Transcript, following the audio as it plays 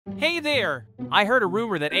Hey there! I heard a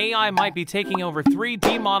rumor that AI might be taking over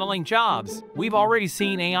 3D modeling jobs. We've already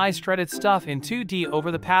seen AI shred its stuff in 2D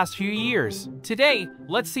over the past few years. Today,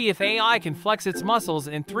 let's see if AI can flex its muscles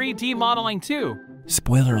in 3D modeling too.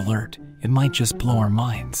 Spoiler alert, it might just blow our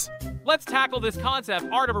minds. Let's tackle this concept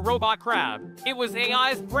art of a robot crab. It was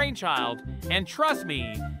AI's brainchild, and trust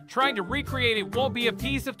me, trying to recreate it won't be a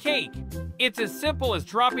piece of cake. It's as simple as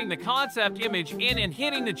dropping the concept image in and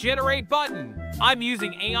hitting the generate button. I'm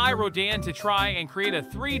using AI Rodin to try and create a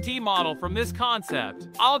 3D model from this concept.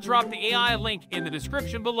 I'll drop the AI link in the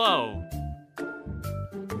description below.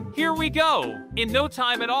 Here we go! In no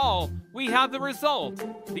time at all, we have the result.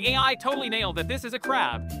 The AI totally nailed that this is a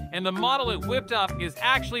crab, and the model it whipped up is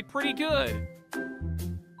actually pretty good.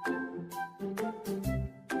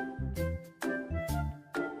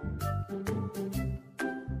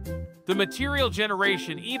 The material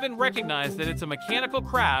generation even recognized that it's a mechanical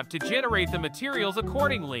crab to generate the materials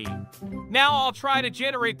accordingly. Now I'll try to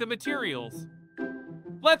generate the materials.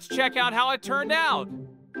 Let's check out how it turned out.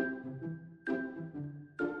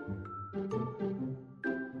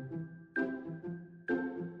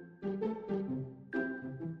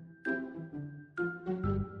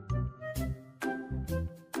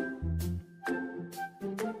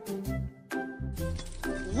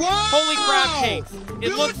 Whoa! Holy crab cakes!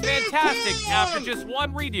 It looks fantastic after just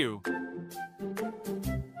one redo.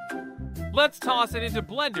 Let's toss it into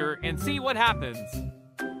Blender and see what happens.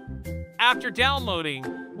 After downloading,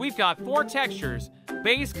 we've got 4 textures: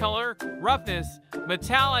 base color, roughness,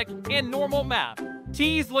 metallic, and normal map.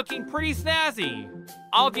 T's looking pretty snazzy.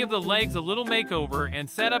 I'll give the legs a little makeover and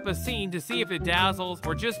set up a scene to see if it dazzles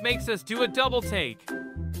or just makes us do a double take.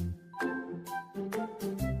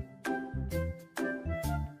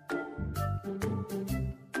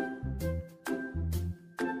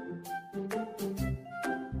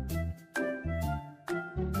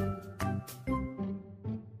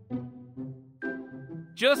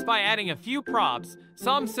 Just by adding a few props,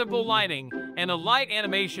 some simple lighting, and a light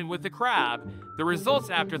animation with the crab, the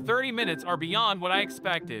results after 30 minutes are beyond what I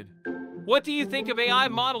expected. What do you think of AI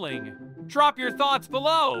modeling? Drop your thoughts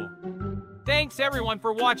below! Thanks everyone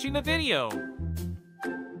for watching the video!